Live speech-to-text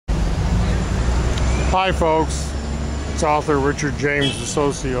Hi folks, it's author Richard James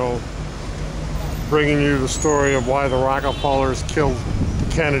DeSocio bringing you the story of why the Rockefellers killed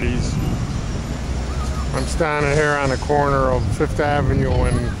the Kennedys. I'm standing here on the corner of 5th Avenue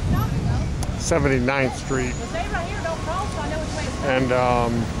and 79th Street. And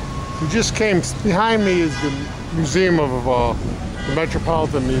we just came, behind me is the Museum of, the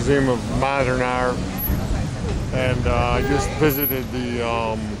Metropolitan Museum of Modern Art. And I just visited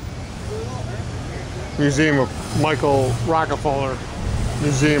the Museum of Michael Rockefeller,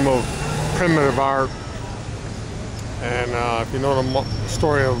 Museum of Primitive Art. And if you know the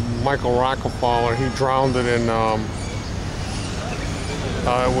story of Michael Rockefeller, he drowned it in,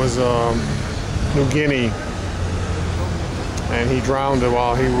 it was New Guinea. And he drowned it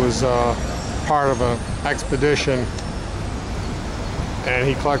while he was part of an expedition. And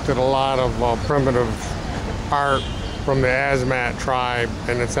he collected a lot of primitive art from the Asmat tribe,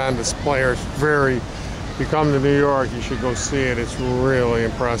 and it's on display. It's very, if you come to New York, you should go see it. It's really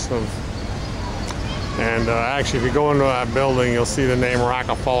impressive. And actually, if you go into that building, you'll see the name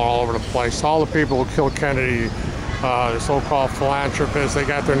Rockefeller all over the place. All the people who killed Kennedy, the so-called philanthropists, they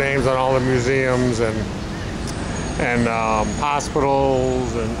got their names on all the museums and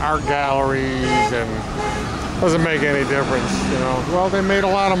hospitals and art galleries, and doesn't make any difference, you know. Well, they made a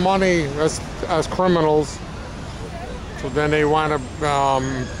lot of money as criminals, so then they want to,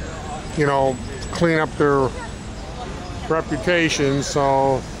 you know, clean up their reputation,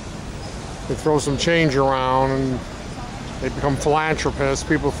 so they throw some change around and they become philanthropists.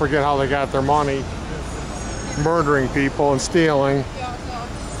 People forget how they got their money, murdering people and stealing.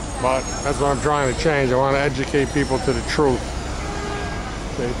 But that's what I'm trying to change. I want to educate people to the truth.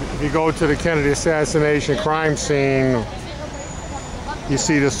 If you go to the Kennedy assassination crime scene, you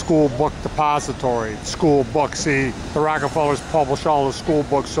see the school book depository. School books. See, the Rockefellers publish all the school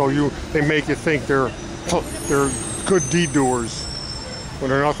books, so they make you think they're good deed doers when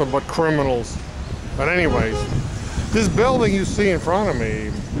they're nothing but criminals. But anyways, this building you see in front of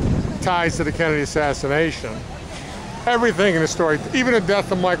me ties to the Kennedy assassination. Everything in the story, even the death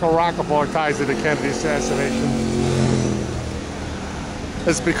of Michael Rockefeller, ties to the Kennedy assassination.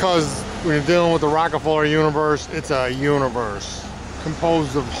 It's because when you're dealing with the Rockefeller universe, it's a universe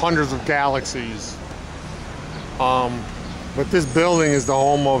composed of hundreds of galaxies. But this building is the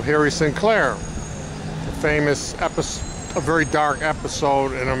home of Harry Sinclair, a famous episode, a very dark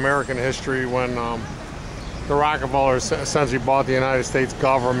episode in American history when the Rockefellers essentially bought the United States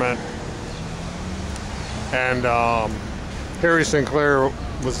government. And Harry Sinclair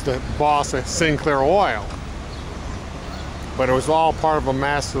was the boss of Sinclair Oil. But it was all part of a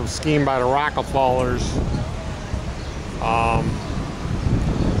massive scheme by the Rockefellers.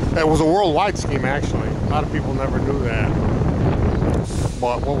 It was a worldwide scheme, actually. A lot of people never knew that.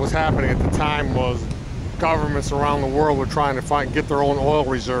 But what was happening at the time was governments around the world were trying to get their own oil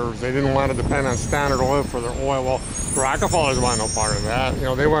reserves. They didn't want to depend on Standard Oil for their oil. Well, the Rockefellers wanted no part of that. You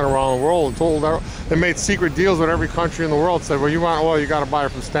know, they went around the world and told, they made secret deals with every country in the world. Said, well, you want oil, you got to buy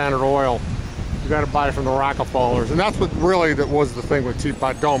it from Standard Oil. You got to buy it from the Rockefellers. And that's what really that was the thing with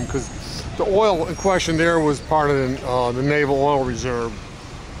Teapot Dome, because the oil in question there was part of the naval oil reserve.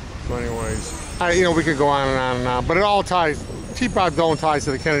 So anyways, you know, we could go on and on and on, but it all ties, Teapot Dome ties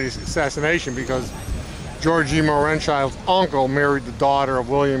to the Kennedy assassination because George E. Mohrenschildt's uncle married the daughter of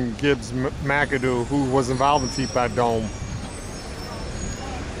William Gibbs McAdoo, who was involved in Teapot Dome.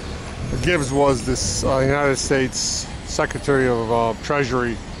 Gibbs was this United States Secretary of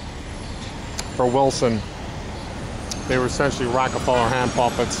Treasury for Wilson. They were essentially Rockefeller hand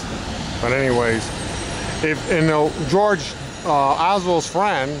puppets. But anyways, George Oswald's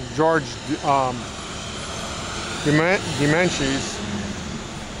friend, George Demenches,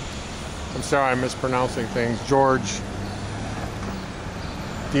 I'm sorry, I'm mispronouncing things. George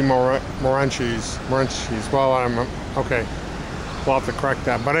Mohrenschildt. Well, okay. We'll have to correct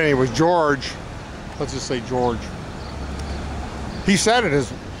that. But anyways, George, let's just say George. He said in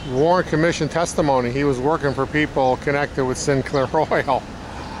his Warren Commission testimony he was working for people connected with Sinclair Oil.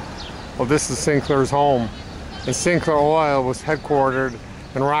 Well, this is Sinclair's home. And Sinclair Oil was headquartered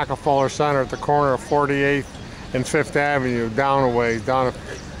in Rockefeller Center at the corner of 48th and 5th Avenue, down a ways, down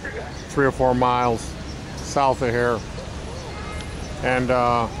 3 or 4 miles south of here. And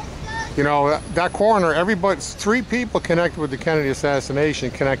you know, that corner, everybody's 3 people connected with the Kennedy assassination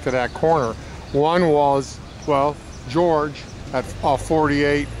connected to that corner. One was, well, George at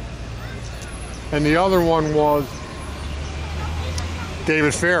 48, and the other one was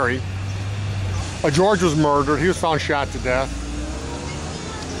David Ferry. George was murdered. He was found shot to death.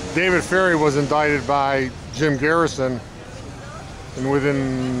 David Ferry was indicted by Jim Garrison And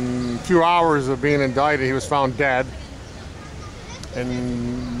within a few hours of being indicted, he was found dead.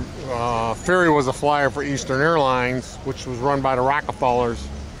 And Ferry was a flyer for Eastern Airlines, which was run by the Rockefellers,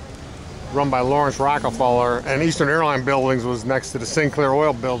 run by Lawrence Rockefeller. And Eastern Airline Buildings was next to the Sinclair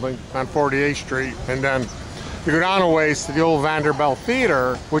Oil building on 48th Street. And then you go down a ways to the old Vanderbilt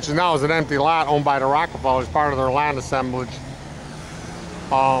Theater, which is now an empty lot owned by the Rockefellers, part of their land assemblage.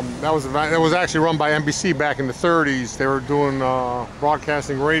 That was actually run by NBC back in the 30s. They were doing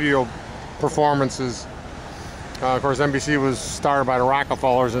broadcasting radio performances. Of course, NBC was started by the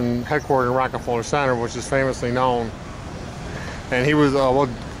Rockefellers and headquartered in Rockefeller Center, which is famously known. And he was, well,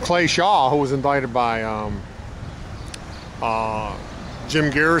 Clay Shaw, who was indicted by Jim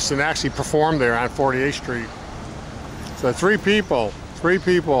Garrison, actually performed there on 48th Street. So three people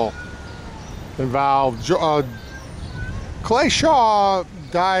involved. Clay Shaw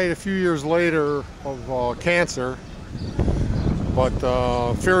died a few years later of cancer, but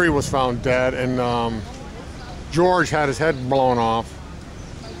Ferry was found dead, and George had his head blown off.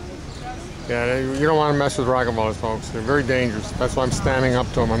 Yeah, you don't want to mess with Rockefellers, folks. They're very dangerous. That's why I'm standing up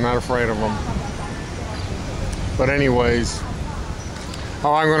to them. I'm not afraid of them. But anyways,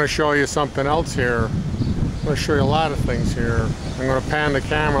 I'm going to show you something else here. I'm going to show you a lot of things here. I'm going to pan the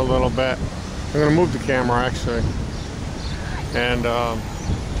camera a little bit. I'm going to move the camera, actually. And,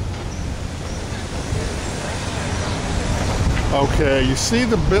 okay, you see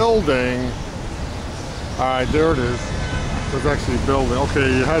the building. Alright, there it is. There's actually a building.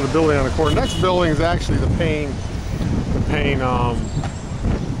 Okay, you have the building on the corner. Next building is actually the Payne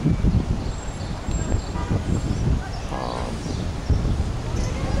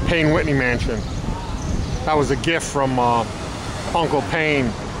Whitney Mansion. That was a gift from Uncle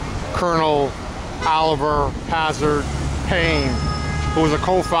Payne, Colonel Oliver Hazard Payne, who was a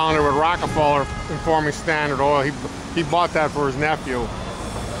co-founder with Rockefeller in forming Standard Oil. He bought that for his nephew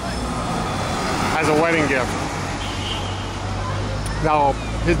as a wedding gift. Now,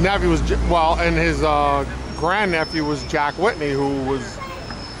 his nephew was, well, and his grandnephew was Jack Whitney, who was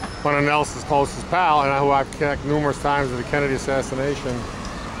one of Nelson's closest pal, and who I've connected numerous times with the Kennedy assassination.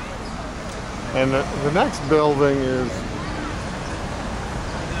 And the next building is,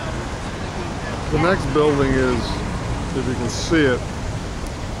 if you can see it,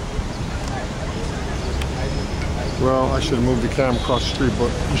 well, I should have moved the camera across the street,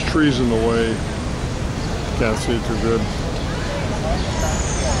 but there's trees in the way. Can't see it too good.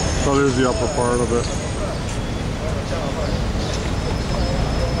 Oh, there's the upper part of it.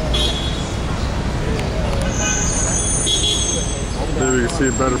 Maybe you can see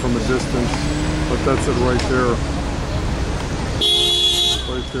it better from a distance, but that's it right there.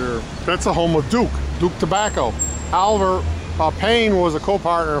 Right there. That's the home of Duke Tobacco. Oliver Payne was a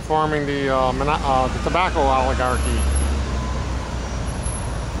co-partner in forming the tobacco oligarchy.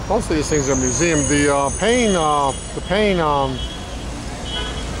 Most of these things are a museum. The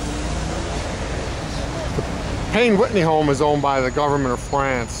Payne Whitney home is owned by the government of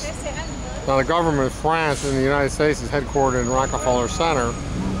France. Now, the government of France in the United States is headquartered in Rockefeller Center,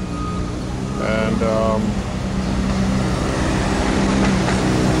 and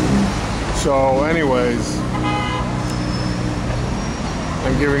so anyways,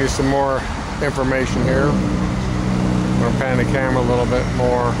 I'm giving you some more information here. I'm going to pan the camera a little bit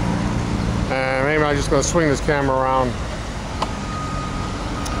more, and maybe I'm just going to swing this camera around.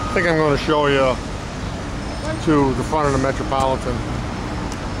 I think I'm going to show you to the front of the Metropolitan.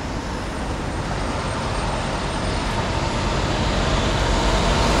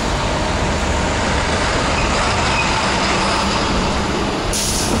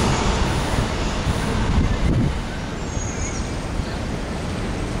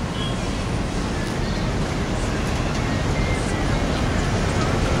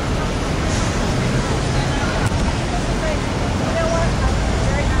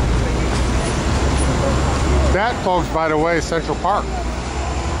 That, folks, by the way, is Central Park.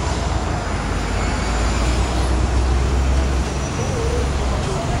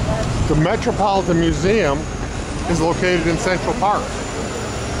 The Metropolitan Museum is located in Central Park.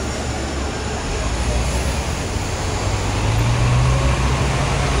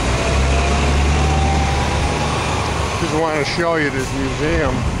 Just want to show you this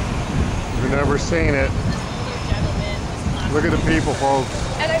museum. If you've never seen it, look at the people, folks.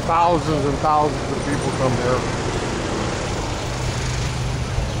 Thousands and thousands of people come here.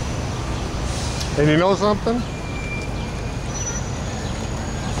 And you know something?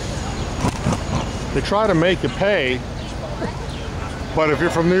 They try to make you pay, but if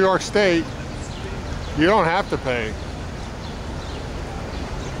you're from New York State, you don't have to pay.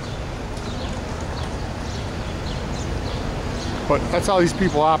 But that's how these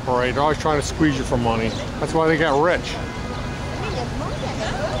people operate. They're always trying to squeeze you for money. That's why they got rich.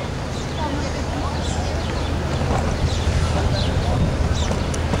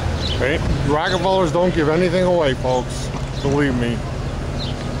 Okay. Rockefellers don't give anything away, folks. Believe me.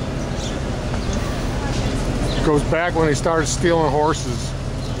 It goes back when they started stealing horses.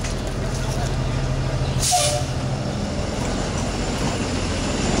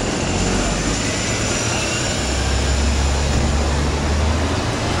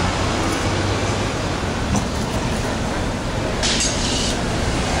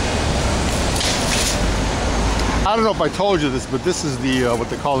 I don't know if I told you this, but this is the what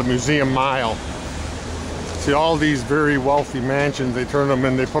they call the Museum Mile. See, all these very wealthy mansions, they turn them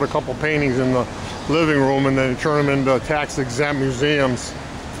in, they put a couple paintings in the living room and then they turn them into tax-exempt museums.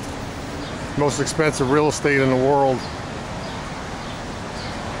 Most expensive real estate in the world.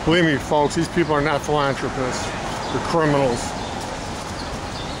 Believe me, folks, these people are not philanthropists. They're criminals.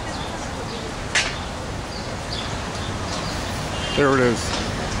 There it is.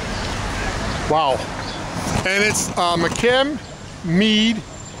 Wow. And it's McKim Mead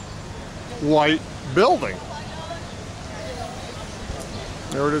White Building.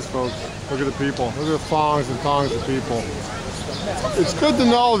 There it is, folks. Look at the people. Look at the thongs and thongs of people. It's good to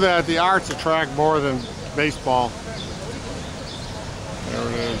know that the arts attract more than baseball. There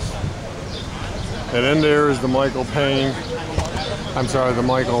it is. And in there is the Michael Payne, I'm sorry, the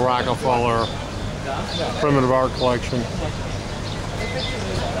Michael Rockefeller Primitive Art Collection.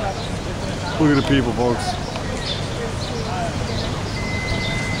 Look at the people, folks.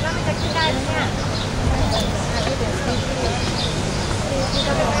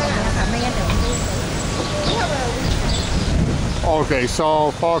 Okay,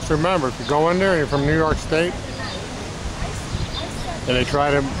 so folks, remember, if you go in there and you're from New York State and they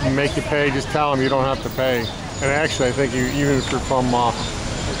try to make you pay, just tell them you don't have to pay. And actually, I think even if you're from,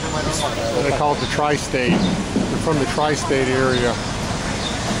 they call it the tri-state, you're from the tri-state area,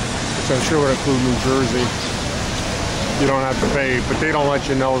 which I'm sure would include New Jersey, you don't have to pay, but they don't let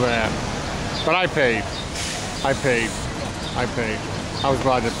you know that. But I paid. I was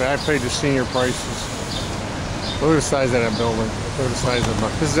glad to pay. I paid the senior prices. Look at the size of that building. Look at the size of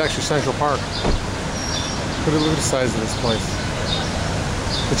it. This is actually Central Park. Look at the size of this place.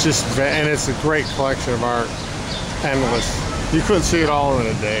 It's just, and it's a great collection of art. Endless. You couldn't see it all in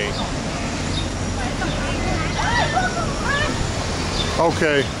a day.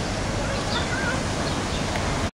 Okay.